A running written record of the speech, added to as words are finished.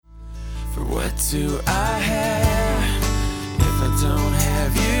What do I have if I don't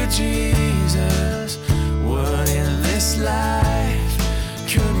have you, Jesus? What in this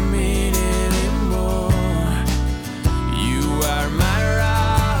life could mean anymore? You are my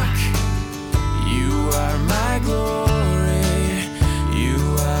rock, you are my glory, you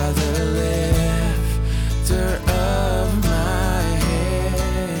are the lifter of my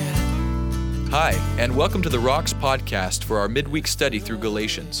head. Hi, and welcome to the Rocks podcast for our midweek study through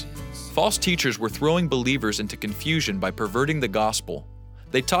Galatians. False teachers were throwing believers into confusion by perverting the gospel.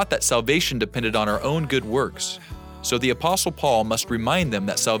 They taught that salvation depended on our own good works. So the Apostle Paul must remind them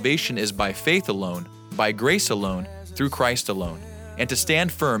that salvation is by faith alone, by grace alone, through Christ alone, and to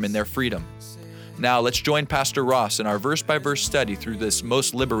stand firm in their freedom. Now let's join Pastor Ross in our verse-by-verse study through this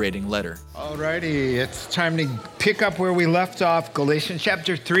most liberating letter. Alrighty, it's time to pick up where we left off, Galatians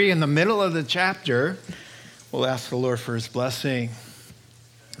chapter 3. In the middle of the chapter, we'll ask the Lord for his blessing.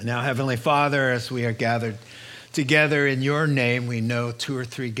 Now, Heavenly Father, as we are gathered together in your name, we know 2 or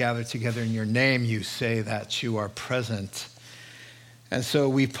 3 gathered together in your name, you say that you are present. And so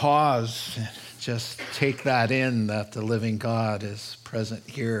we pause and just take that in, that the living God is present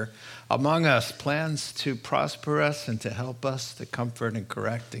here among us, plans to prosper us and to help us, to comfort and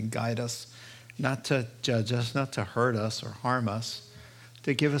correct and guide us, not to judge us, not to hurt us or harm us,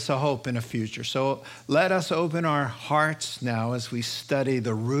 to give us a hope in a future. So let us open our hearts now as we study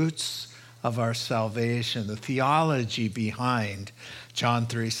the roots of our salvation, the theology behind John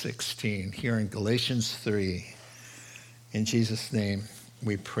 3:16 here in Galatians 3. In Jesus' name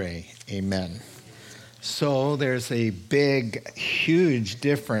we pray, amen. So there's a big, huge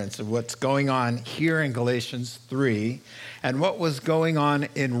difference of what's going on here in Galatians 3 and what was going on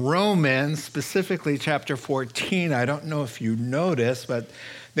in Romans, specifically chapter 14. I don't know if you noticed, but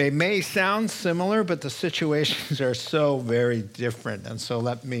they may sound similar, but the situations are so very different. And so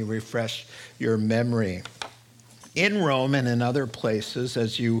let me refresh your memory. In Rome and in other places,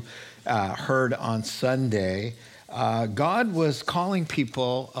 as you heard on Sunday, God was calling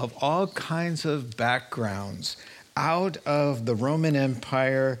people of all kinds of backgrounds out of the Roman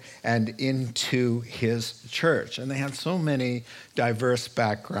Empire and into his church. And they had so many diverse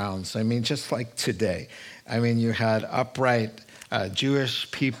backgrounds. I mean, just like today. I mean, you had upright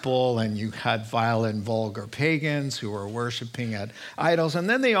Jewish people, and you had vile and vulgar pagans who were worshiping at idols. And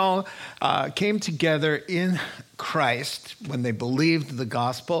then they all came together in Christ when they believed the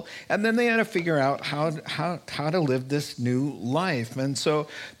gospel, and then they had to figure out how to live this new life. And so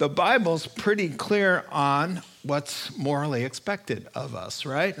the Bible's pretty clear on what's morally expected of us,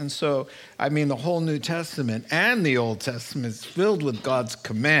 right? And so, I mean, the whole New Testament and the Old Testament is filled with God's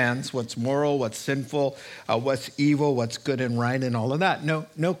commands, what's moral, what's sinful, what's evil, what's good and right, and all of that.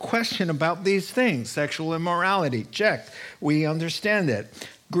 No question about these things. Sexual immorality, check. We understand it.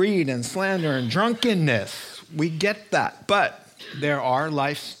 Greed and slander and drunkenness, we get that. But there are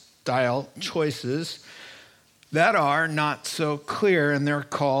lifestyle choices that are not so clear, and they're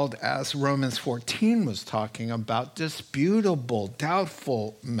called, as Romans 14 was talking about, disputable,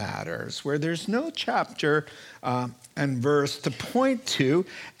 doubtful matters, where there's no chapter and verse to point to,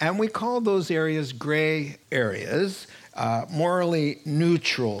 and we call those areas gray areas, morally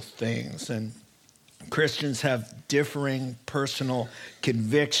neutral things. And Christians have differing personal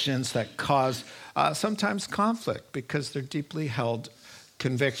convictions that cause sometimes conflict because they're deeply held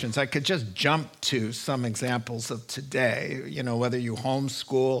convictions. I could just jump to some examples of today, whether you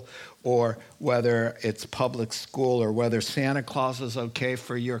homeschool or whether it's public school, or whether Santa Claus is okay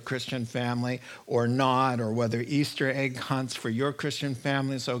for your Christian family or not, or whether Easter egg hunts for your Christian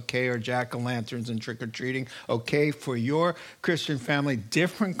family is okay, or jack-o'-lanterns and trick-or-treating okay for your Christian family.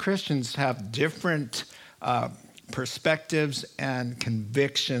 Different Christians have different perspectives and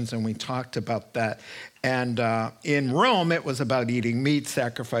convictions, and we talked about that. And in Rome, it was about eating meat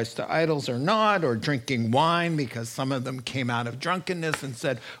sacrificed to idols or not, or drinking wine, because some of them came out of drunkenness and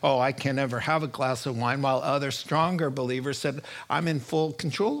said, oh, I can never have a glass of wine, while other stronger believers said, I'm in full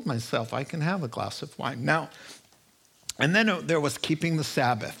control of myself. I can have a glass of wine. Now, and then there was keeping the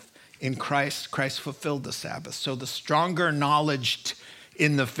Sabbath. In Christ fulfilled the Sabbath. So the stronger knowledge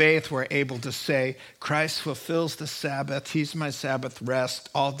in the faith were able to say, Christ fulfills the Sabbath. He's my Sabbath rest.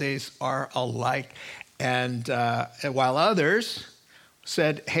 All days are alike. And while others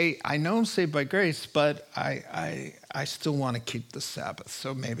said, hey, I know I'm saved by grace, but I still want to keep the Sabbath.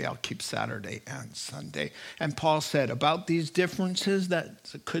 So maybe I'll keep Saturday and Sunday. And Paul said about these differences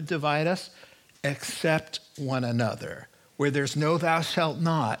that could divide us, accept one another. Where there's no thou shalt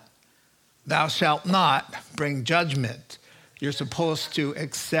not bring judgment. You're supposed to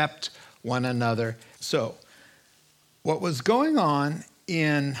accept one another. So what was going on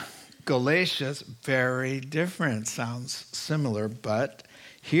in Galatians, very different. Sounds similar, but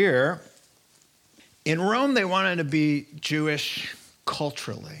here in Rome, they wanted to be Jewish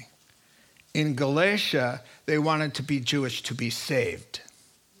culturally. In Galatia, they wanted to be Jewish to be saved.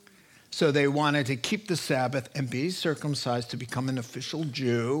 So they wanted to keep the Sabbath and be circumcised to become an official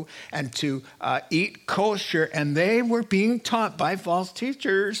Jew and to eat kosher. And they were being taught by false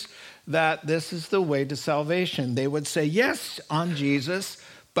teachers that this is the way to salvation. They would say yes on Jesus,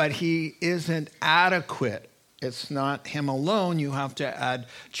 but he isn't adequate. It's not him alone. You have to add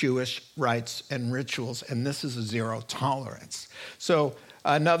Jewish rites and rituals. And this is a zero tolerance. So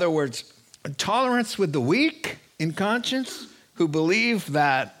in other words, tolerance with the weak in conscience who believe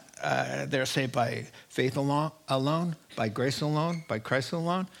that they're saved by faith alone, by grace alone, by Christ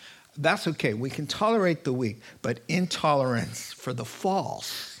alone. That's okay. We can tolerate the weak, but intolerance for the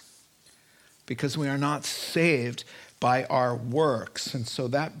false, because we are not saved by our works. And so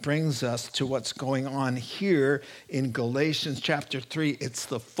that brings us to what's going on here in Galatians chapter 3. It's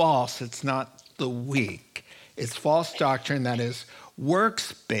the false, it's not the weak. It's false doctrine that is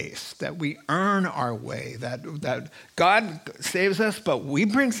works-based, that we earn our way, that God saves us, but we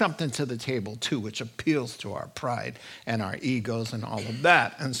bring something to the table too, which appeals to our pride and our egos and all of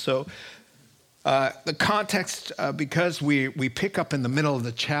that. And so the context, because we pick up in the middle of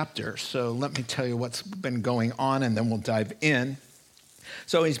the chapter, so let me tell you what's been going on and then we'll dive in.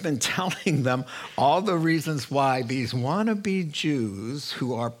 So he's been telling them all the reasons why these wannabe Jews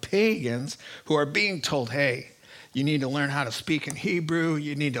who are pagans, who are being told, hey, you need to learn how to speak in Hebrew.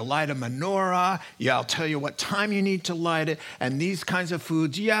 You need to light a menorah. Yeah, I'll tell you what time you need to light it. And these kinds of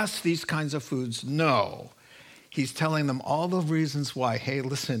foods, yes. These kinds of foods, no. He's telling them all the reasons why. Hey,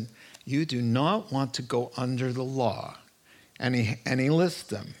 listen, you do not want to go under the law. And he lists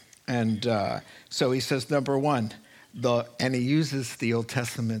them. And so he says, number one, and he uses the Old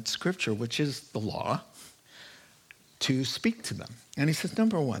Testament scripture, which is the law, to speak to them. And he says,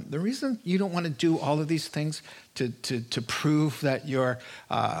 number one, the reason you don't want to do all of these things to prove that you're,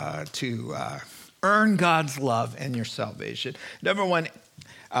 to earn God's love and your salvation. Number one,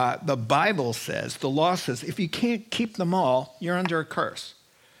 the Bible says, the law says, if you can't keep them all, you're under a curse.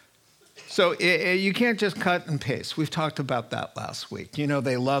 So you can't just cut and paste. We've talked about that last week. You know,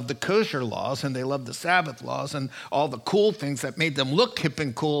 they love the kosher laws and they love the Sabbath laws and all the cool things that made them look hip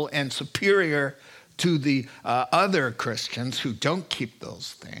and cool and superior to the other Christians who don't keep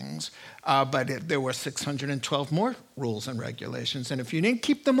those things. But there were 612 more rules and regulations. And if you didn't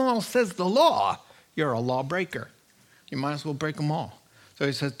keep them all, says the law, you're a lawbreaker. You might as well break them all. So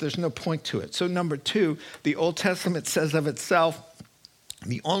he says there's no point to it. So number two, the Old Testament says of itself,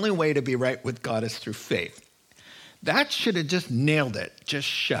 the only way to be right with God is through faith. That should have just nailed it, just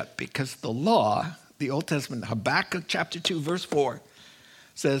shut, because the law, the Old Testament, Habakkuk chapter 2, verse 4,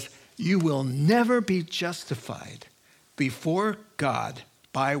 says, you will never be justified before God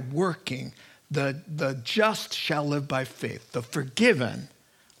by working. The just shall live by faith. The forgiven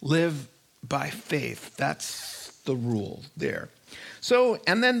live by faith. That's the rule there. So,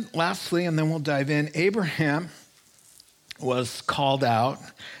 and then lastly, and then we'll dive in, Abraham was called out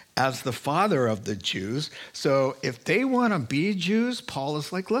as the father of the Jews. So if they want to be Jews, Paul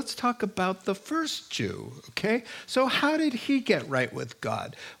is like, let's talk about the first Jew, okay? So how did he get right with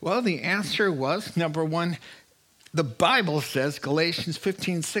God? Well, the answer was, number one, the Bible says, Galatians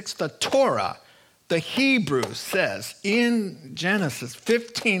 15:6, the Torah, the Hebrew says in Genesis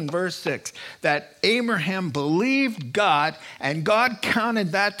 15, verse 6, that Abraham believed God and God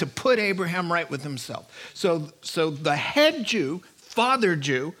counted that to put Abraham right with himself. So the head Jew, father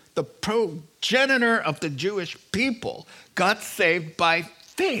Jew, the progenitor of the Jewish people, got saved by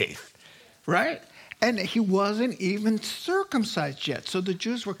faith, right? And he wasn't even circumcised yet. So the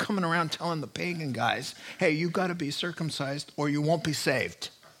Jews were coming around telling the pagan guys, hey, you got to be circumcised or you won't be saved.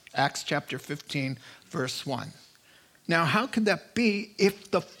 Acts chapter 15, verse 1. Now, how could that be if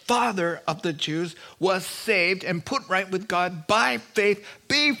the father of the Jews was saved and put right with God by faith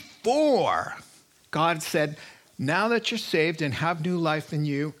before God said, now that you're saved and have new life in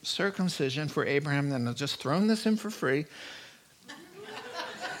you, circumcision for Abraham, and I'll just throw this in for free.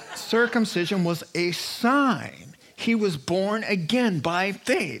 Circumcision was a sign. He was born again by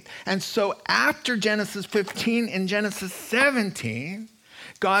faith. And so after Genesis 15 and Genesis 17,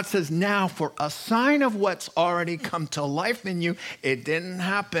 God says, now for a sign of what's already come to life in you, it didn't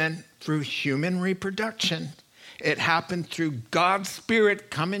happen through human reproduction. It happened through God's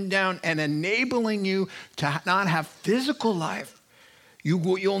Spirit coming down and enabling you to not have physical life.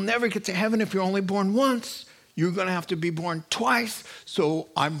 You'll never get to heaven if you're only born once. You're going to have to be born twice. So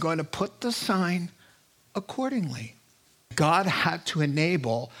I'm going to put the sign accordingly. God had to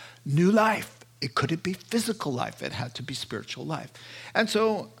enable new life. It couldn't be physical life. It had to be spiritual life. And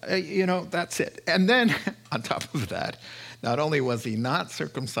so, that's it. And then on top of that, not only was he not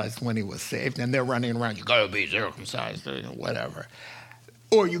circumcised when he was saved, and they're running around, you got to be circumcised, whatever.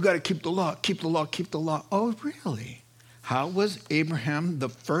 Or you got to keep the law, keep the law, keep the law. Oh, really? How was Abraham, the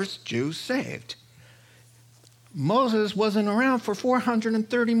first Jew, saved? Moses wasn't around for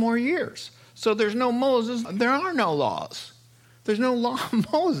 430 more years. So there's no Moses. There are no laws. There's no law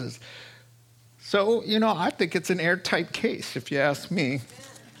of Moses. So, I think it's an airtight case, if you ask me.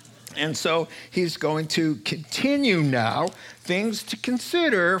 And so he's going to continue now, things to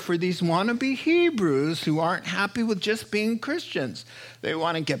consider for these wannabe Hebrews who aren't happy with just being Christians. They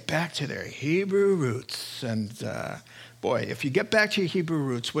want to get back to their Hebrew roots. And boy, if you get back to your Hebrew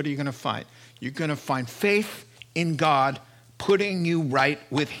roots, what are you going to find? You're going to find faith in God putting you right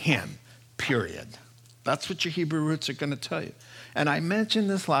with him, period. That's what your Hebrew roots are going to tell you. And I mentioned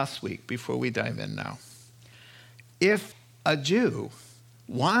this last week before we dive in now. If a Jew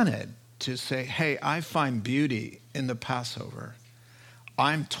wanted to say, hey, I find beauty in the Passover,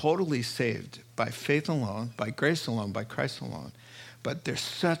 I'm totally saved by faith alone, by grace alone, by Christ alone. But there's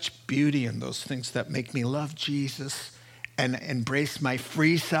such beauty in those things that make me love Jesus and embrace my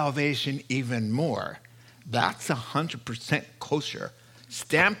free salvation even more. That's 100% kosher.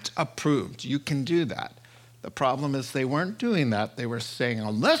 Stamped, approved. You can do that. The problem is they weren't doing that. They were saying,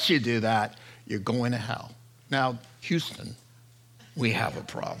 unless you do that, you're going to hell. Now, Houston, we have a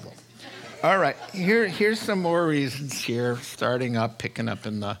problem. All right, here's some more reasons here, starting up, picking up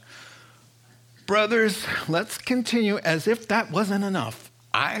in the... Brothers, let's continue as if that wasn't enough.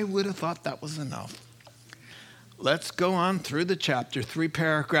 I would have thought that was enough. Let's go on through the chapter, 3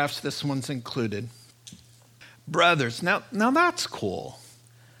 paragraphs, this one's included. Brothers, now that's cool.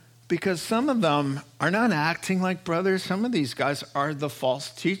 Because some of them are not acting like brothers. Some of these guys are the false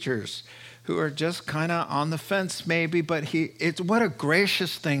teachers who are just kind of on the fence maybe, but it's what a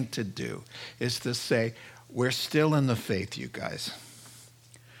gracious thing to do is to say, we're still in the faith, you guys.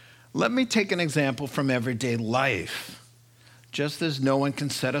 Let me take an example from everyday life. Just as no one can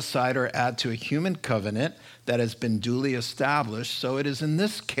set aside or add to a human covenant that has been duly established, so it is in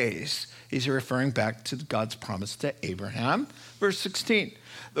this case. He's referring back to God's promise to Abraham. Verse 16,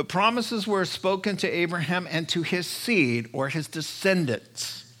 the promises were spoken to Abraham and to his seed or his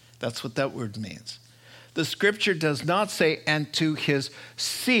descendants. That's what that word means. The scripture does not say, and to his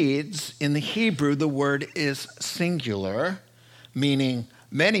seeds. In the Hebrew, the word is singular, meaning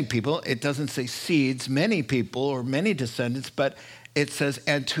many people. It doesn't say seeds, many people or many descendants, but it says,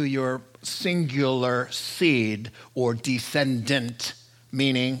 and to your singular seed or descendant,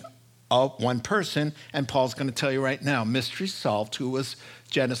 meaning of one person. And Paul's going to tell you right now, mystery solved. Who was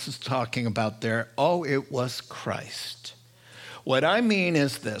Genesis talking about there? Oh, it was Christ. What I mean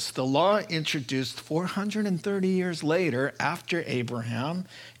is this. The law introduced 430 years later after Abraham.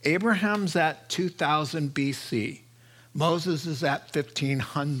 Abraham's at 2000 BC. Moses is at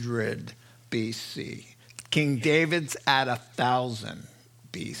 1500 BC. King David's at 1000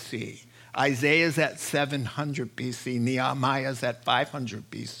 BC. Isaiah's at 700 BC. Nehemiah's at 500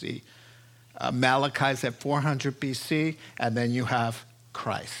 BC. Malachi's at 400 BC. And then you have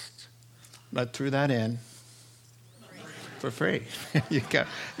Christ. I threw that in for free.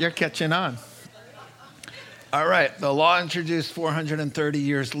 You're catching on. All right, the law introduced 430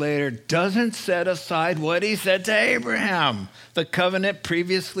 years later doesn't set aside what he said to Abraham, the covenant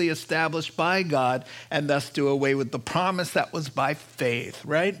previously established by God, and thus do away with the promise that was by faith,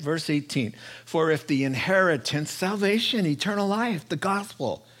 right? Verse 18, for if the inheritance, salvation, eternal life, the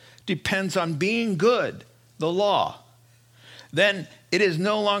gospel, depends on being good, the law, then it is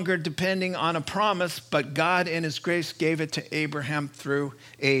no longer depending on a promise, but God in his grace gave it to Abraham through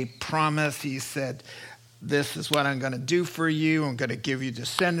a promise. He said, this is what I'm going to do for you. I'm going to give you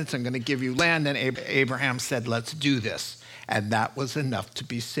descendants. I'm going to give you land. And Abraham said, let's do this. And that was enough to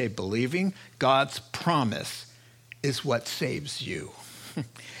be saved. Believing God's promise is what saves you.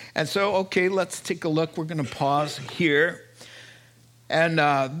 And so, okay, let's take a look. We're going to pause here. And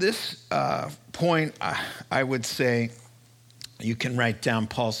this point, I would say, you can write down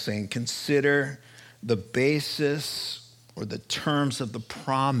Paul saying, consider the basis or the terms of the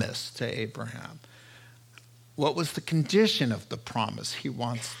promise to Abraham. What was the condition of the promise? He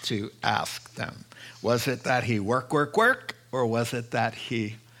wants to ask them. Was it that he work, or was it that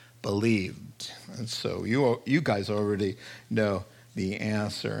he believed? And so you guys already know the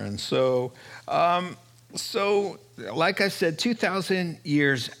answer. And so like I said, 2,000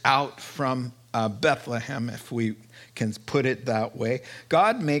 years out from Bethlehem, if we can put it that way.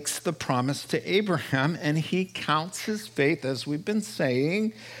 God makes the promise to Abraham, and he counts his faith, as we've been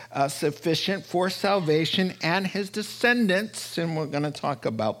saying, sufficient for salvation and his descendants. And we're going to talk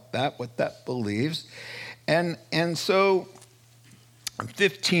about that, what that believes. And so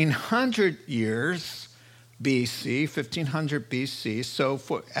 1,500 years BC, 1500 BC.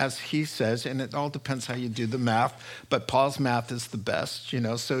 So as he says, and it all depends how you do the math, but Paul's math is the best,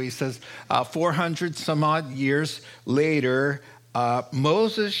 So he says 400 some odd years later,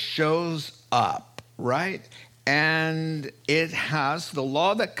 Moses shows up, right? And it has the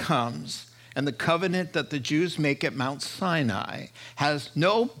law that comes and the covenant that the Jews make at Mount Sinai has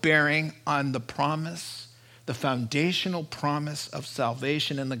no bearing on the promise, the foundational promise of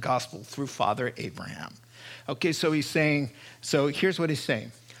salvation in the gospel through Father Abraham. Okay, so here's what he's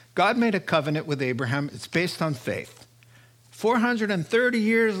saying. God made a covenant with Abraham. It's based on faith. 430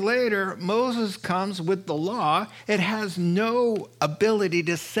 years later, Moses comes with the law. It has no ability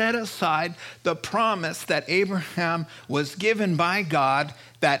to set aside the promise that Abraham was given by God,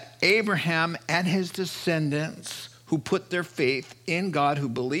 that Abraham and his descendants who put their faith in God, who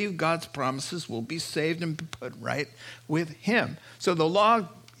believe God's promises, will be saved and be put right with him. So the law,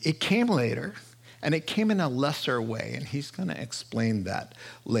 it came later. And it came in a lesser way, and he's going to explain that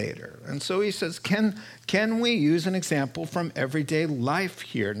later. And so he says, can we use an example from everyday life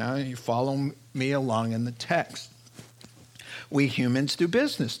here? Now, you follow me along in the text. We humans do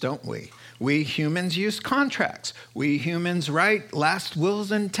business, don't we? We humans use contracts. We humans write last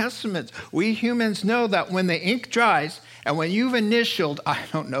wills and testaments. We humans know that when the ink dries and when you've initialed,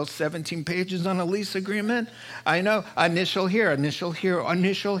 17 pages on a lease agreement, I know, initial here, initial here,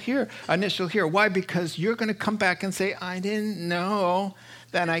 initial here, initial here. Why? Because you're going to come back and say, I didn't know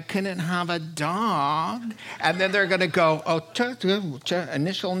that I couldn't have a dog. And then they're going to go,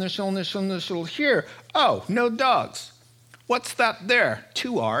 initial here. Oh, no dogs. What's that there?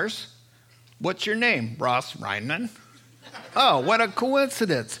 2 R's. What's your name? Ross Reinman. Oh, what a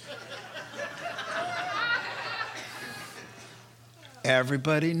coincidence.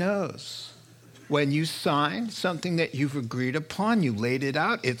 Everybody knows. When you sign something that you've agreed upon, you laid it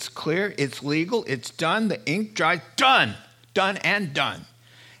out, it's clear, it's legal, it's done, the ink dries, done and done.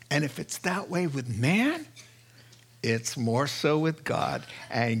 And if it's that way with man, it's more so with God.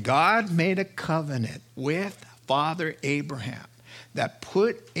 And God made a covenant with Father Abraham that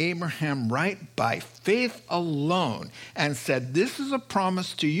put Abraham right by faith alone and said, this is a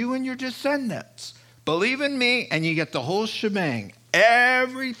promise to you and your descendants. Believe in me and you get the whole shebang.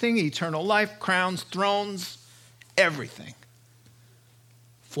 Everything, eternal life, crowns, thrones, everything.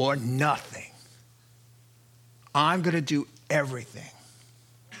 For nothing. I'm going to do everything.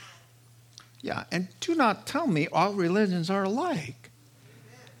 Yeah, and do not tell me all religions are alike.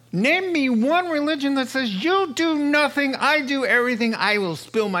 Name me one religion that says, you do nothing, I do everything, I will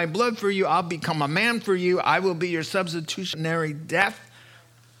spill my blood for you, I'll become a man for you, I will be your substitutionary death.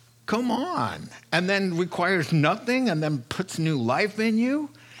 Come on. And then requires nothing and then puts new life in you?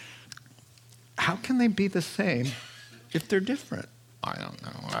 How can they be the same if they're different? I don't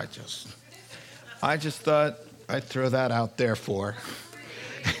know. I just thought I'd throw that out there for.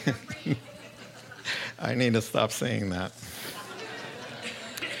 I need to stop saying that.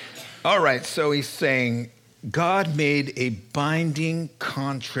 All right, so he's saying God made a binding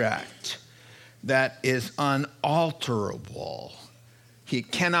contract that is unalterable. He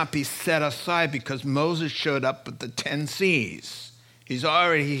cannot be set aside because Moses showed up with the 10 C's. He's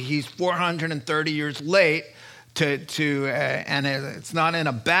 430 years late and it's not in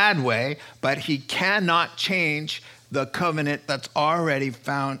a bad way, but he cannot change the covenant that's already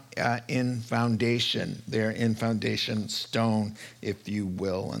found in foundation, there in foundation stone, if you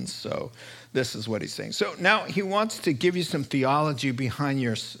will. And so this is what he's saying. So now he wants to give you some theology behind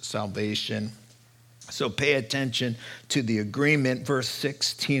your salvation. So pay attention to the agreement, verse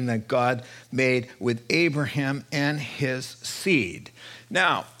 16, that God made with Abraham and his seed.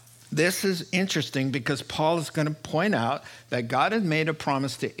 Now, this is interesting because Paul is going to point out that God had made a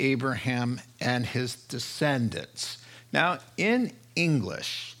promise to Abraham and his descendants. Now, in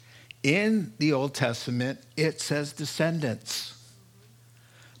English, in the Old Testament, it says descendants.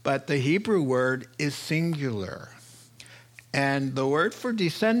 But the Hebrew word is singular. And the word for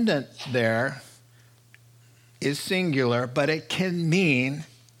descendant there is singular, but it can mean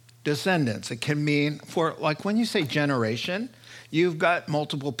descendants. It can mean, for like when you say generation, you've got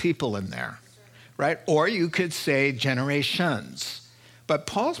multiple people in there, right? Or you could say generations. But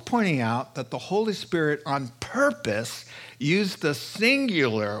Paul's pointing out that the Holy Spirit on purpose used the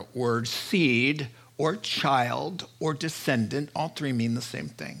singular word seed or child or descendant. All three mean the same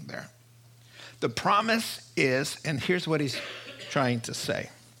thing there. The promise is, and here's what he's trying to say.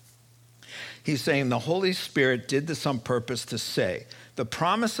 He's saying the Holy Spirit did this on purpose to say, the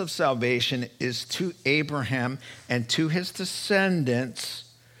promise of salvation is to Abraham and to his descendants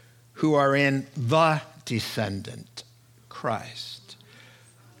who are in the descendant, Christ.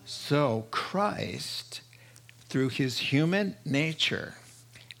 So Christ, through his human nature,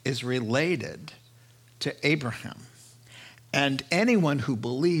 is related to Abraham. And anyone who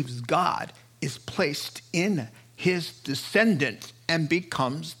believes God is placed in his descendant and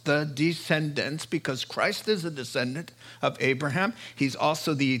becomes the descendants because Christ is a descendant of Abraham. He's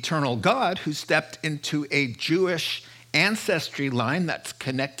also the eternal God who stepped into a Jewish ancestry line that's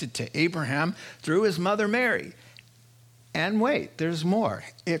connected to Abraham through his mother Mary. And wait, there's more.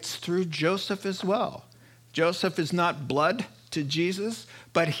 It's through Joseph as well. Joseph is not blood to Jesus,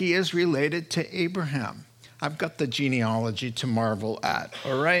 but he is related to Abraham. I've got the genealogy to marvel at,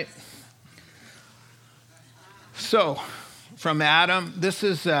 all right? So, from Adam, this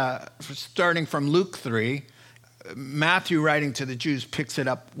is starting from Luke 3. Matthew, writing to the Jews, picks it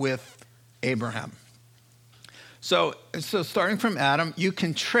up with Abraham. So starting from Adam, you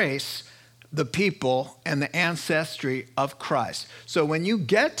can trace the people and the ancestry of Christ. So when you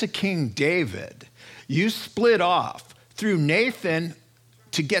get to King David, you split off through Nathan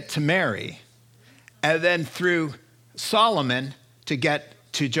to get to Mary, and then through Solomon to get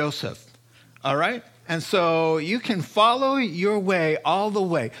to Joseph. All right? And so you can follow your way all the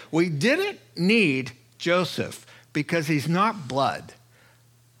way. We didn't need Joseph because he's not blood.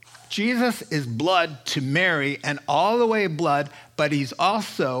 Jesus is blood to Mary and all the way blood, but he's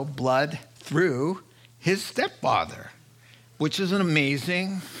also blood through his stepfather, which is an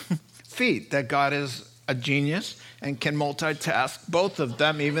amazing feat that God is a genius and can multitask both of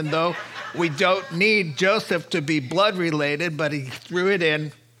them, even though we don't need Joseph to be blood related, but he threw it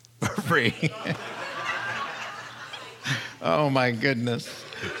in for free. Oh my goodness.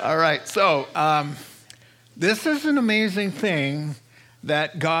 All right, so this is an amazing thing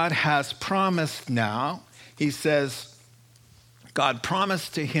that God has promised now. He says, God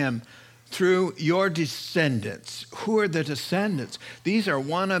promised to him through your descendants. Who are the descendants? These are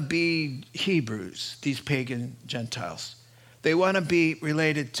wannabe Hebrews, these pagan Gentiles. They want to be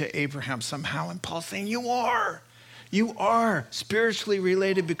related to Abraham somehow. And Paul's saying, you are spiritually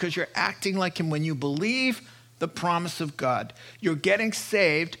related because you're acting like him when you believe the promise of God. You're getting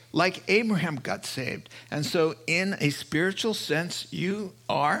saved like Abraham got saved. And so in a spiritual sense, you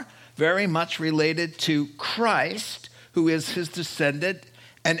are very much related to Christ, who is his descendant,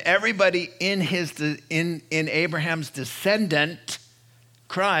 and everybody in Abraham's descendant,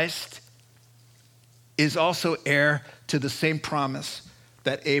 Christ, is also heir to the same promise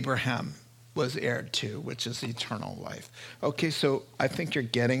that Abraham was heir to, which is eternal life. Okay, so I think you're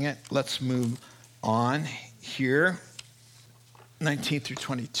getting it. Let's move on here. 19 through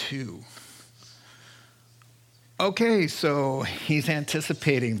 22. Okay, so he's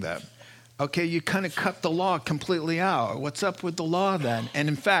anticipating them. Okay, you kind of cut the law completely out. What's up with the law then? And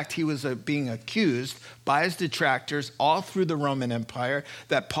in fact, he was being accused by his detractors all through the Roman Empire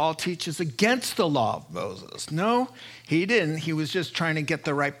that Paul teaches against the law of Moses. No, he didn't. He was just trying to get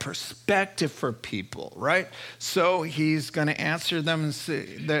the right perspective for people, right? So he's going to answer them and say,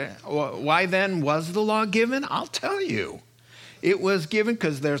 why then was the law given? I'll tell you. It was given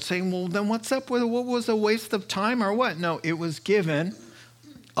because they're saying, well, then what's up with it? What was a waste of time or what? No, it was given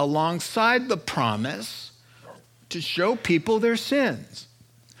alongside the promise to show people their sins.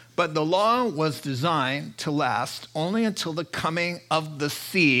 But the law was designed to last only until the coming of the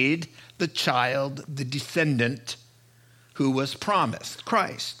seed, the child, the descendant who was promised,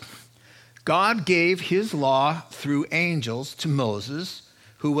 Christ. God gave his law through angels to Moses,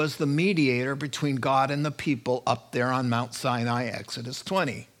 who was the mediator between God and the people up there on Mount Sinai, Exodus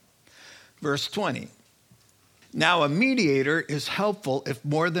 20. Verse 20. Now, a mediator is helpful if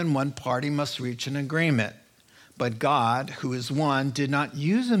more than one party must reach an agreement. But God, who is one, did not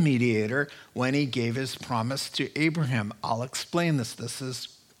use a mediator when he gave his promise to Abraham. I'll explain this. This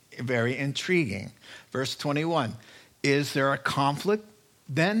is very intriguing. Verse 21. Is there a conflict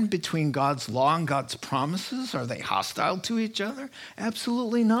then between God's law and God's promises? Are they hostile to each other?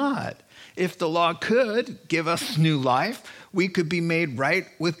 Absolutely not. If the law could give us new life, we could be made right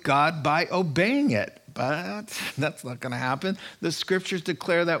with God by obeying it. But that's not going to happen. The scriptures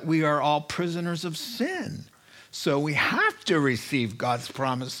declare that we are all prisoners of sin. So we have to receive God's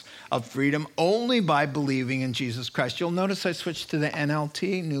promise of freedom only by believing in Jesus Christ. You'll notice I switched to the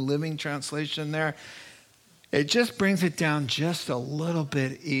NLT, New Living Translation there. It just brings it down just a little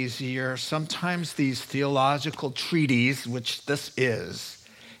bit easier. Sometimes these theological treatises, which this is,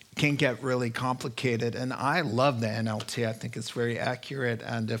 can get really complicated. And I love the NLT. I think it's very accurate.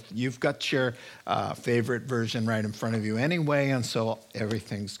 And if you've got your favorite version right in front of you anyway, and so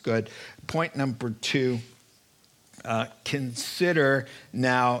everything's good. Point number 2, consider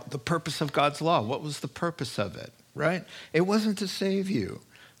now the purpose of God's law. What was the purpose of it, right? It wasn't to save you.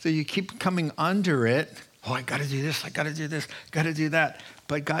 So you keep coming under it. Oh, I got to do this, I got to do this, got to do that.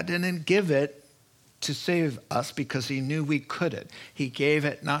 But God didn't give it to save us because he knew we couldn't. He gave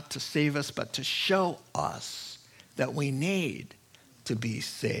it not to save us, but to show us that we need to be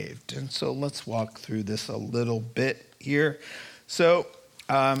saved. And so let's walk through this a little bit here. So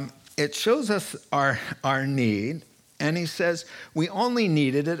it shows us our need. And he says we only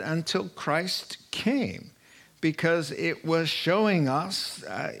needed it until Christ came, because it was showing us,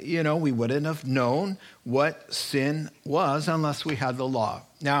 we wouldn't have known what sin was unless we had the law.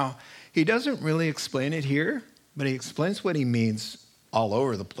 Now, he doesn't really explain it here, but he explains what he means all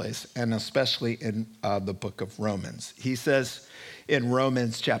over the place, and especially in the book of Romans. He says in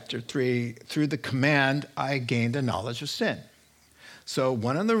Romans chapter 3, through the command, I gained a knowledge of sin. So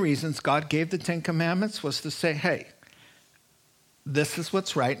one of the reasons God gave the 10 Commandments was to say, hey, this is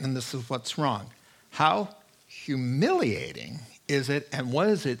what's right and this is what's wrong. How humiliating is it, and what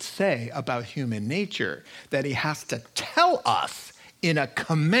does it say about human nature that he has to tell us in a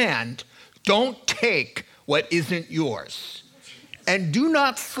command, don't take what isn't yours, and do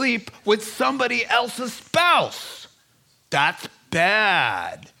not sleep with somebody else's spouse. That's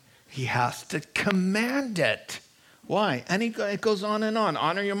bad. He has to command it. Why? And it goes on and on.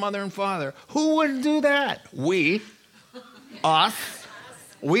 Honor your mother and father. Who wouldn't do that? Us.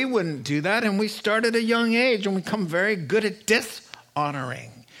 We wouldn't do that, and we start at a young age, and we become very good at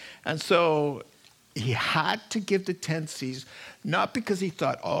dishonoring. And so he had to give the 10 C's, not because he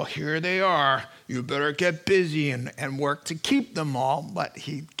thought, oh, here they are, you better get busy and work to keep them all, but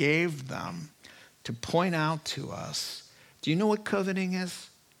he gave them to point out to us. Do you know what coveting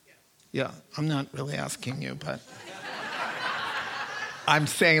is? Yeah, I'm not really asking you, but I'm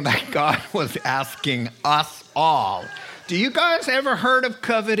saying that God was asking us all. Do you guys ever heard of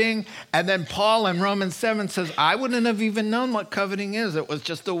coveting? And then Paul in Romans 7 says, I wouldn't have even known what coveting is. It was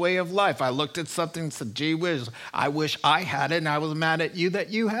just a way of life. I looked at something and said, gee whiz, I wish I had it, and I was mad at you that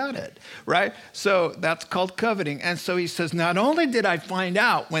you had it, right? So that's called coveting. And so he says, not only did I find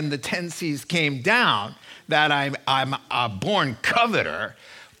out when the 10 C's came down that I'm a born coveter,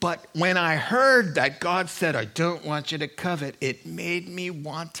 but when I heard that God said, I don't want you to covet, it made me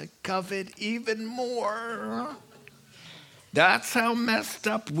want to covet even more. That's how messed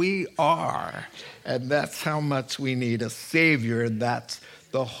up we are. And that's how much we need a Savior. That's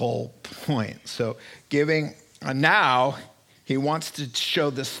the whole point. So giving, now he wants to show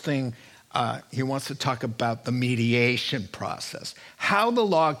this thing, he wants to talk about the mediation process. How the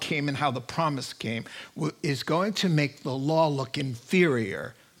law came and how the promise came is going to make the law look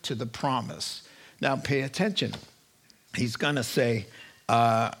inferior to the promise. Now pay attention. He's going to say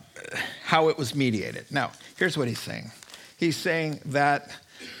how it was mediated. Now, here's what he's saying. He's saying that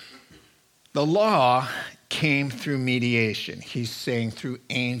the law came through mediation. He's saying through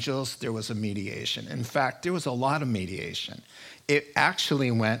angels there was a mediation. In fact, there was a lot of mediation. It actually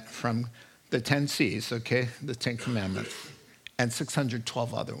went from the 10 C's, okay, the 10 Commandments, and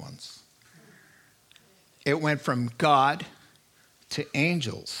 612 other ones. It went from God to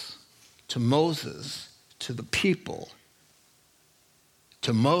angels, to Moses, to the people,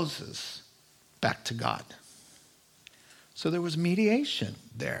 to Moses, back to God. So there was mediation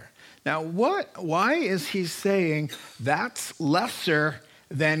there. Now, why is he saying that's lesser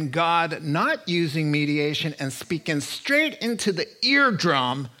than God not using mediation and speaking straight into the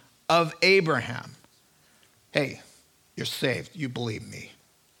eardrum of Abraham? Hey, you're saved. You believe me.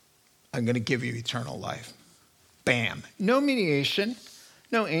 I'm going to give you eternal life. Bam. No mediation.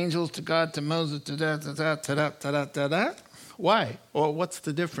 No angels to God, to Moses, to da. Why? Well, what's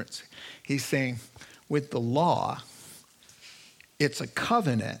the difference? He's saying with the law, it's a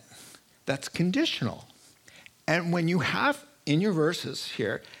covenant that's conditional. And when you have in your verses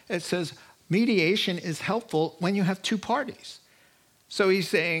here, it says mediation is helpful when you have two parties. So he's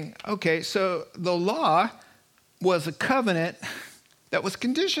saying, okay, so the law was a covenant that was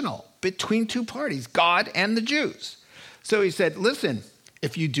conditional between two parties, God and the Jews. So he said, listen,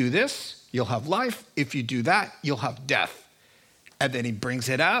 if you do this, you'll have life. If you do that, you'll have death. And then he brings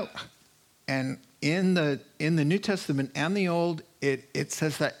it out. And in the New Testament and the Old, it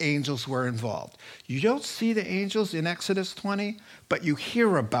says that angels were involved. You don't see the angels in Exodus 20, but you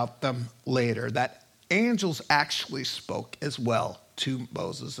hear about them later, that angels actually spoke as well to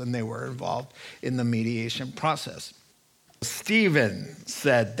Moses, and they were involved in the mediation process. Stephen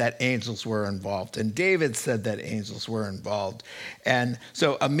said that angels were involved, and David said that angels were involved. And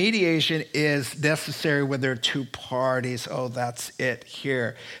so a mediation is necessary when there are two parties. Oh, that's it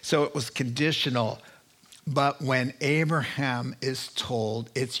here. So it was conditional. But when Abraham is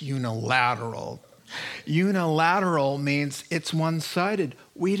told, it's unilateral. Unilateral means it's one-sided.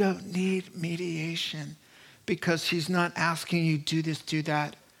 We don't need mediation because he's not asking you do this, do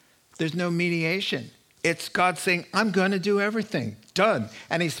that. There's no mediation. It's God saying, I'm going to do everything. Done.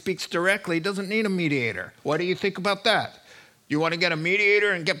 And he speaks directly. He doesn't need a mediator. What do you think about that? You want to get a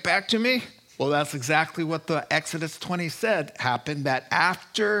mediator and get back to me? Well, that's exactly what the Exodus 20 said happened, that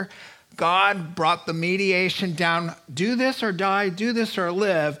after God brought the mediation down, do this or die, do this or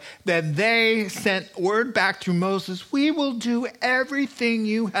live, that they sent word back through Moses, we will do everything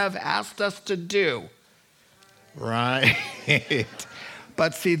you have asked us to do. Right.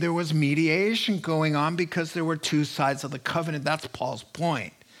 But see, there was mediation going on because there were two sides of the covenant. That's Paul's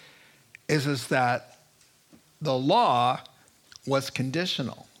point, is that the law was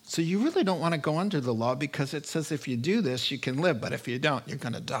conditional. So you really don't want to go under the law because it says if you do this, you can live, but if you don't, you're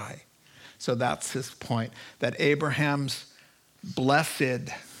going to die. So that's his point, that Abraham's blessed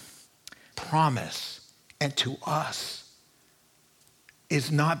promise, and to us,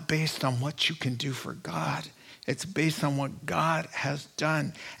 is not based on what you can do for God. It's based on what God has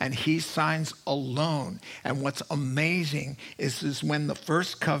done, and he signs alone. And what's amazing is when the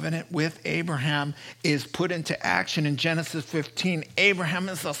first covenant with Abraham is put into action in Genesis 15, Abraham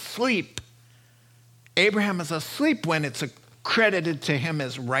is asleep. Abraham is asleep when it's credited to him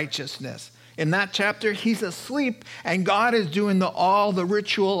as righteousness. In that chapter, he's asleep, and God is doing all the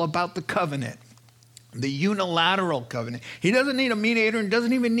ritual about the covenant. The unilateral covenant. He doesn't need a mediator and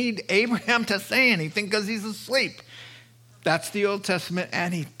doesn't even need Abraham to say anything because he's asleep. That's the Old Testament,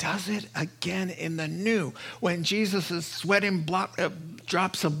 and he does it again in the New. When Jesus is sweating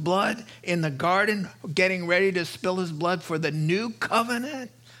drops of blood in the garden, getting ready to spill his blood for the new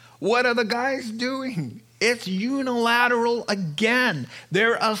covenant, what are the guys doing? It's unilateral again.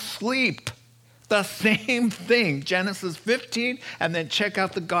 They're asleep. The same thing. Genesis 15, and then check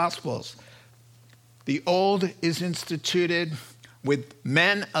out the Gospels. The old is instituted with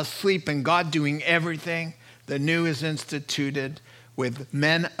men asleep and God doing everything. The new is instituted with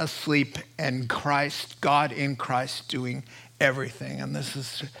men asleep and God in Christ doing everything. And this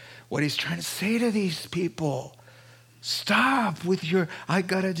is what he's trying to say to these people. Stop with your, I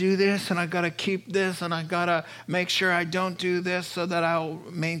got to do this and I got to keep this and I got to make sure I don't do this so that I'll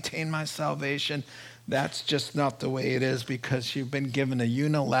maintain my salvation. That's just not the way it is because you've been given a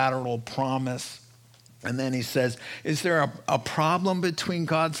unilateral promise. And then he says, is there a problem between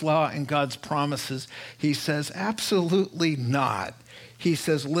God's law and God's promises? He says, absolutely not. He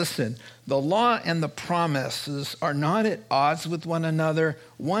says, listen, the law and the promises are not at odds with one another.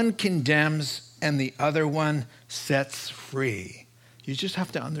 One condemns and the other one sets free. You just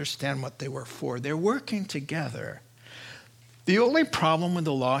have to understand what they were for. They're working together. The only problem with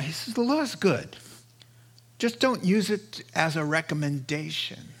the law, he says, the law is good. Just don't use it as a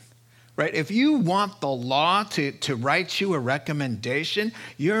recommendation. Right? If you want the law to write you a recommendation,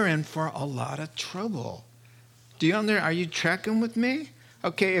 you're in for a lot of trouble. Are you tracking with me?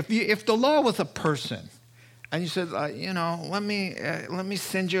 Okay, if the law was a person, and you said, let me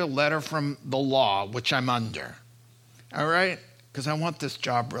send you a letter from the law, which I'm under, all right? Because I want this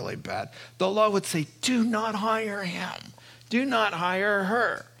job really bad. The law would say, do not hire him. Do not hire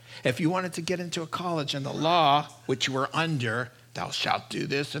her. If you wanted to get into a college and the law, which you were under, thou shalt do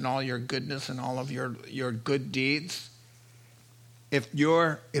this and all your goodness and all of your good deeds. If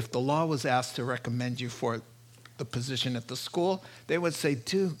the law was asked to recommend you for the position at the school, they would say,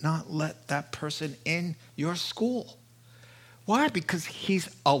 do not let that person in your school. Why? Because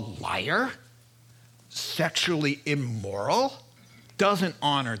he's a liar, sexually immoral, doesn't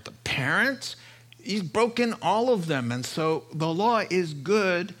honor the parents. He's broken all of them. And so the law is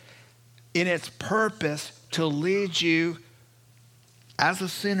good in its purpose to lead you as a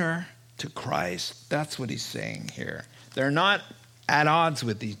sinner to Christ. That's what he's saying here. They're not at odds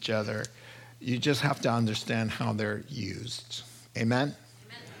with each other. You just have to understand how they're used. Amen?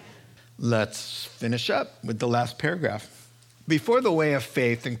 Amen? Let's finish up with the last paragraph. Before the way of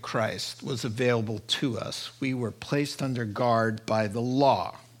faith in Christ was available to us, we were placed under guard by the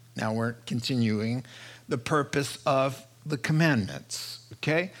law. Now we're continuing the purpose of the commandments,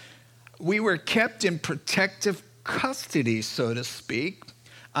 okay? We were kept in protective custody, so to speak,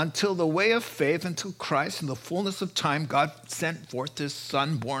 until the way of faith, until Christ, in the fullness of time, God sent forth his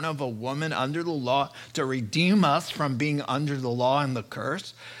Son, born of a woman under the law, to redeem us from being under the law and the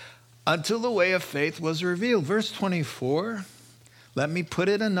curse. until the way of faith was revealed. Verse 24, let me put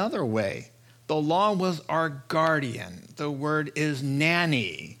it another way. The law was our guardian. The word is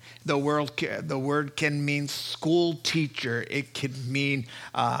nanny. The word can mean school teacher. It can mean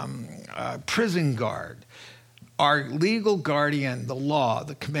prison guard. Our legal guardian, the law,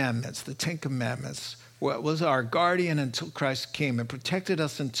 the commandments, the 10 Commandments, was our guardian until Christ came and protected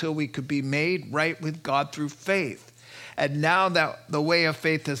us until we could be made right with God through faith. And now that the way of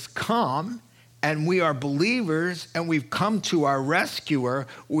faith has come, and we are believers, and we've come to our rescuer,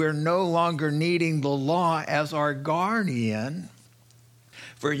 we're no longer needing the law as our guardian.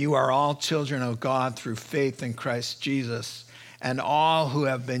 For you are all children of God through faith in Christ Jesus. And all who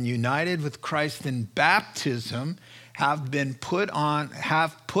have been united with Christ in baptism have put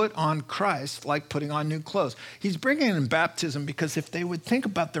on Christ like putting on new clothes. He's bringing in baptism because if they would think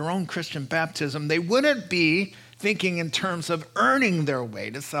about their own Christian baptism, they wouldn't be thinking in terms of earning their way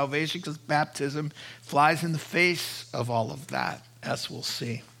to salvation, because baptism flies in the face of all of that, as we'll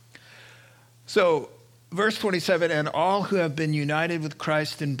see. So, verse 27, and all who have been united with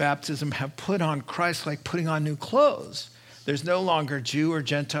Christ in baptism have put on Christ like putting on new clothes. There's no longer Jew or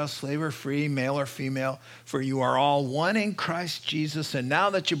Gentile, slave or free, male or female, for you are all one in Christ Jesus. And now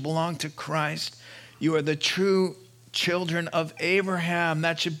that you belong to Christ, you are the true children of Abraham.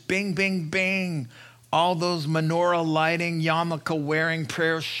 That should bing, bing, bing. All those menorah lighting, yarmulke wearing,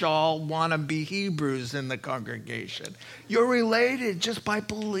 prayer shawl wannabe Hebrews in the congregation. You're related just by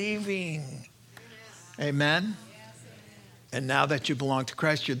believing. Amen? And now that you belong to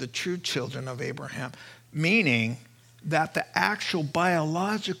Christ, you're the true children of Abraham. Meaning that the actual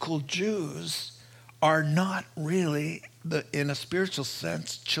biological Jews are not really, in a spiritual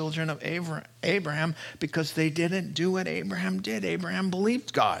sense, children of Abraham, because they didn't do what Abraham did. Abraham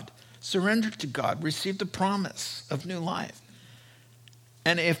believed God, surrendered to God, received the promise of new life.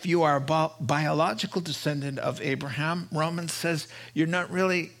 And if you are a biological descendant of Abraham, Romans says you're not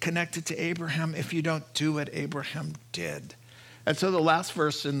really connected to Abraham if you don't do what Abraham did. And so the last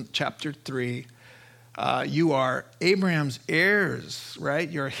verse in chapter 3, you are Abraham's heirs, right?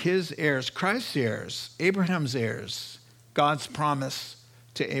 You're his heirs, Christ's heirs, Abraham's heirs. God's promise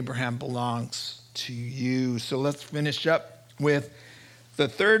to Abraham belongs to you. So let's finish up with the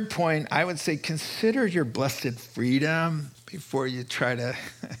third point. I would say consider your blessed freedom before you try to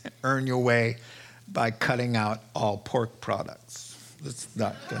earn your way by cutting out all pork products. That's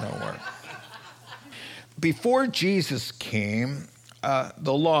not going to work. Before Jesus came,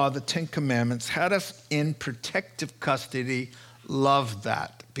 the law, the 10 Commandments, had us in protective custody. Love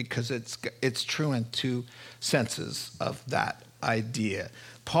that, because it's true in two senses of that idea.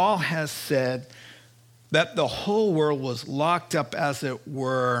 Paul has said that the whole world was locked up, as it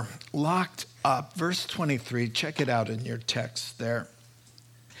were, locked up. Verse 23, check it out in your text there.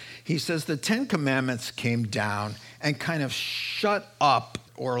 He says the 10 Commandments came down and kind of shut up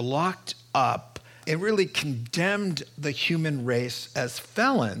or locked up. It really condemned the human race as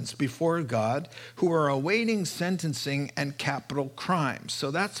felons before God who are awaiting sentencing and capital crimes.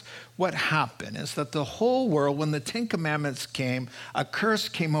 So that's what happened, is that the whole world, when the 10 Commandments came, a curse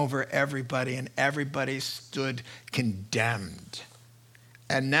came over everybody and everybody stood condemned.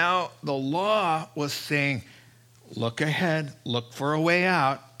 And now the law was saying, look ahead, look for a way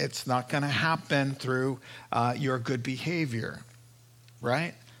out. It's not going to happen through your good behavior,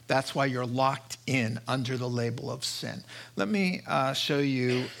 right? That's why you're locked in under the label of sin. Let me show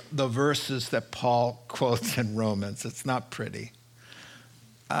you the verses that Paul quotes in Romans. It's not pretty.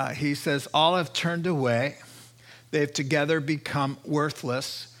 He says, all have turned away. They've together become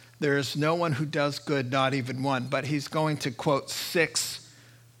worthless. There is no one who does good, not even one. But he's going to quote 6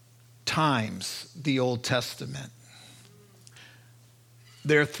 times the Old Testament.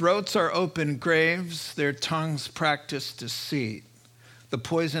 Their throats are open graves. Their tongues practice deceit. The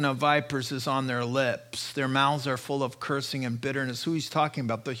poison of vipers is on their lips. Their mouths are full of cursing and bitterness. Who he's talking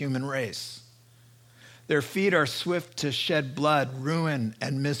about? The human race. Their feet are swift to shed blood. Ruin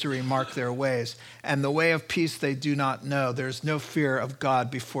and misery mark their ways. And the way of peace they do not know. There's no fear of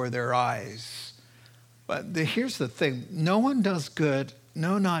God before their eyes. But here's the thing. No one does good.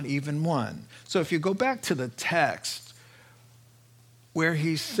 No, not even one. So if you go back to the text where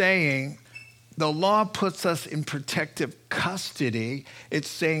he's saying, the law puts us in protective custody. It's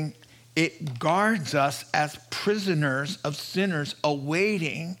saying it guards us as prisoners of sinners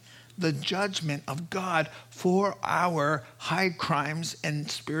awaiting the judgment of God for our high crimes and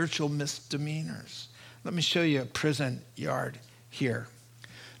spiritual misdemeanors. Let me show you a prison yard here.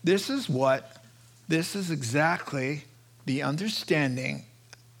 This is exactly the understanding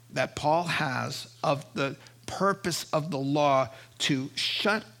that Paul has of the purpose of the law to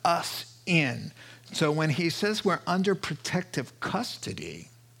shut us in. So when he says we're under protective custody,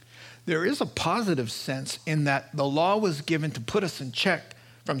 there is a positive sense in that the law was given to put us in check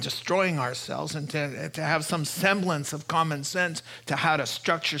from destroying ourselves and to have some semblance of common sense to how to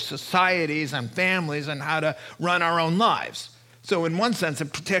structure societies and families and how to run our own lives. So in one sense,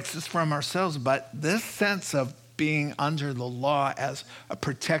 it protects us from ourselves, but this sense of being under the law as a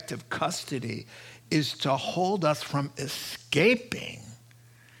protective custody is to hold us from escaping.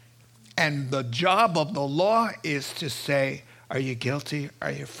 And the job of the law is to say, are you guilty? Are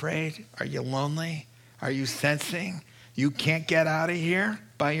you afraid? Are you lonely? Are you sensing you can't get out of here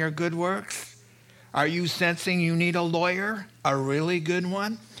by your good works? Are you sensing you need a lawyer, a really good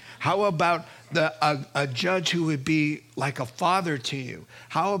one? How about a judge who would be like a father to you?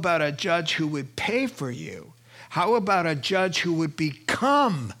 How about a judge who would pay for you? How about a judge who would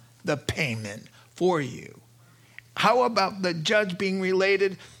become the payment for you? How about the judge being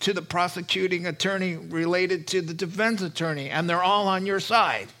related to the prosecuting attorney, related to the defense attorney, and they're all on your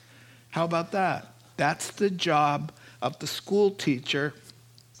side? How about that? That's the job of the school teacher,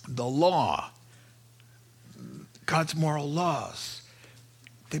 the law, God's moral laws.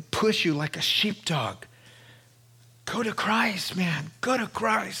 They push you like a sheepdog. Go to Christ, man. Go to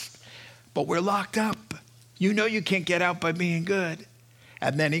Christ. But we're locked up. You know you can't get out by being good.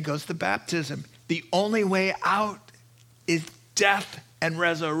 And then he goes to baptism. The only way out is death and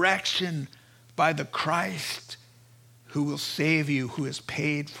resurrection by the Christ who will save you, who has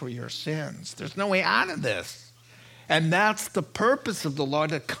paid for your sins. There's no way out of this. And that's the purpose of the law,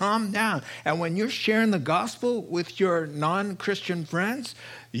 to calm down. And when you're sharing the gospel with your non-Christian friends,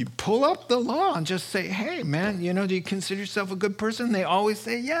 you pull up the law and just say, hey, man, do you consider yourself a good person? They always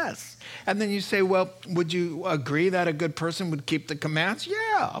say yes. And then you say, well, would you agree that a good person would keep the commands?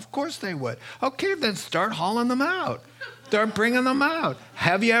 Yeah, of course they would. Okay, then start hauling them out. Start bringing them out.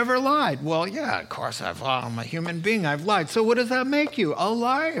 Have you ever lied? Well, yeah, of course I'm a human being. I've lied. So what does that make you? A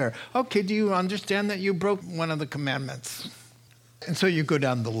liar. Okay, do you understand that you broke one of the commandments? And so you go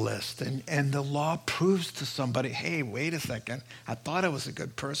down the list, and the law proves to somebody, hey, wait a second. I thought I was a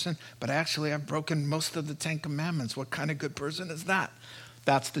good person, but actually I've broken most of the 10 commandments. What kind of good person is that?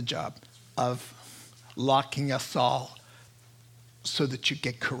 That's the job of locking us all so that you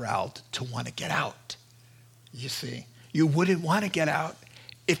get corralled to want to get out. You see, you wouldn't want to get out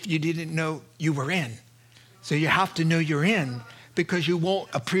if you didn't know you were in. So you have to know you're in, because you won't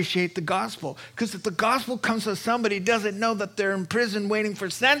appreciate the gospel. Because if the gospel comes to somebody who doesn't know that they're in prison waiting for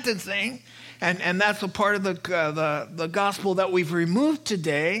sentencing, and that's a part of the gospel that we've removed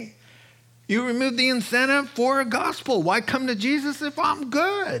today, you remove the incentive for a gospel. Why come to Jesus if I'm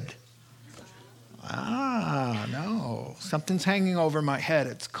good? No. Something's hanging over my head.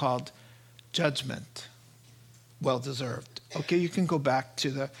 It's called judgment. Well-deserved. Okay, you can go back to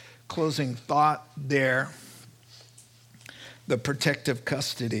the closing thought there. The protective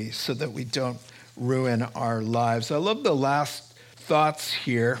custody, so that we don't ruin our lives. I love the last thoughts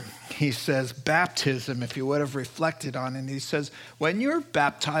here. He says, baptism, if you would have reflected on it, he says, when you're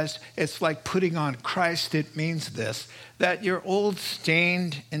baptized, it's like putting on Christ. It means this, that your old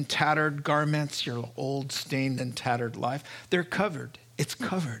stained and tattered garments, your old stained and tattered life, they're covered. It's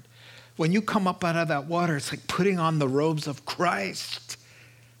covered. When you come up out of that water, it's like putting on the robes of Christ,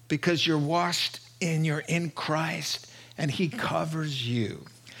 because you're washed and you're in Christ. And he covers you.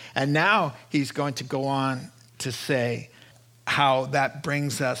 And now he's going to go on to say how that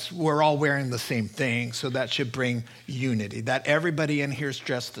brings us, we're all wearing the same thing, so that should bring unity. That everybody in here is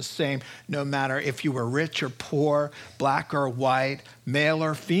dressed the same, no matter if you were rich or poor, black or white, male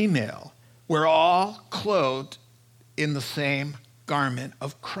or female. We're all clothed in the same garment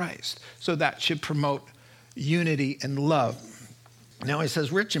of Christ. So that should promote unity and love. Now he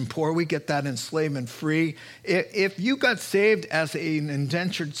says, rich and poor, we get that in slave and free. If you got saved as an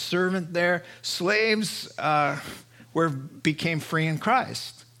indentured servant there, slaves became free in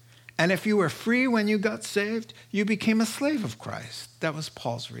Christ. And if you were free when you got saved, you became a slave of Christ. That was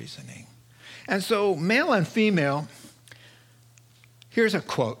Paul's reasoning. And so male and female, here's a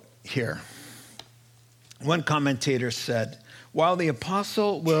quote here. One commentator said, while the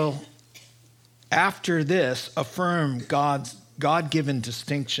apostle will, after this, affirm God's God-given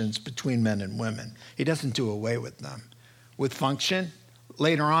distinctions between men and women, he doesn't do away with them. With function,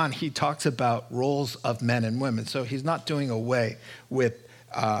 later on, he talks about roles of men and women. So he's not doing away with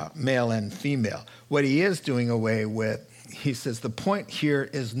male and female. What he is doing away with, he says, the point here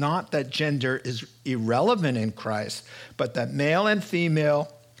is not that gender is irrelevant in Christ, but that male and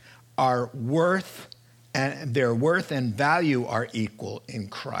female are worth, and their worth and value are equal in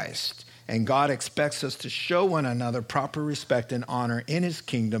Christ. And God expects us to show one another proper respect and honor in his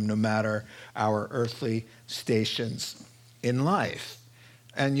kingdom, no matter our earthly stations in life.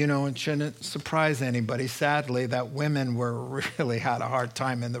 And, it shouldn't surprise anybody, sadly, that women really had a hard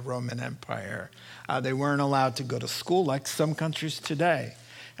time in the Roman Empire. They weren't allowed to go to school like some countries today.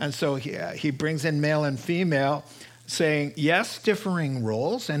 And so he brings in male and female, saying, yes, differing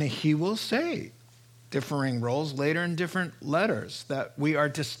roles, and he will say differing roles later in different letters, that we are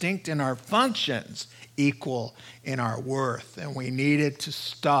distinct in our functions, equal in our worth. And we needed to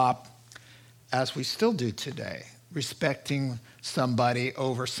stop, as we still do today, respecting somebody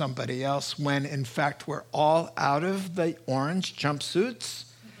over somebody else when, in fact, we're all out of the orange jumpsuits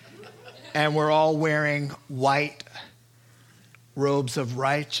and we're all wearing white robes of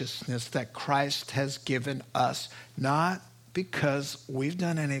righteousness that Christ has given us, not because we've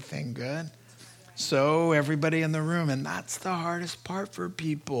done anything good. So everybody in the room, and that's the hardest part for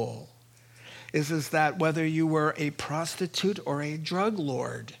people, is that whether you were a prostitute or a drug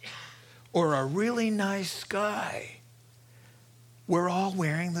lord or a really nice guy, we're all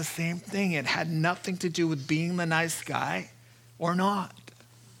wearing the same thing. It had nothing to do with being the nice guy or not.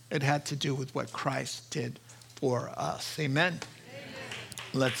 It had to do with what Christ did for us. Amen?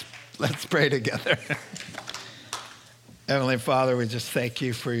 Let's pray together. Heavenly Father, we just thank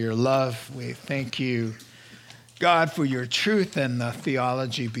you for your love. We thank you, God, for your truth and the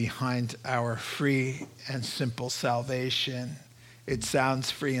theology behind our free and simple salvation. It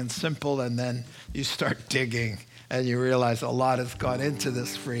sounds free and simple, and then you start digging and you realize a lot has gone into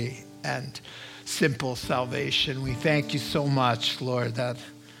this free and simple salvation. We thank you so much, Lord, that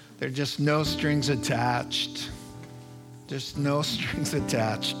there are just no strings attached. There's no strings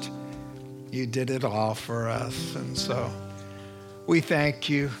attached. You did it all for us. And so we thank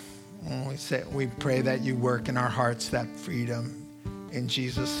you. We pray that you work in our hearts that freedom. In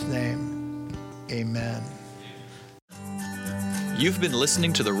Jesus' name, amen. You've been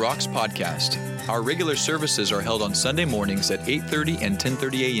listening to the Rocks Podcast. Our regular services are held on Sunday mornings at 8:30 and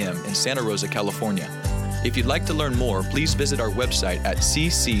 10:30 a.m. in Santa Rosa, California. If you'd like to learn more, please visit our website at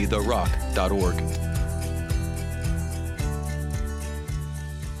cctherock.org.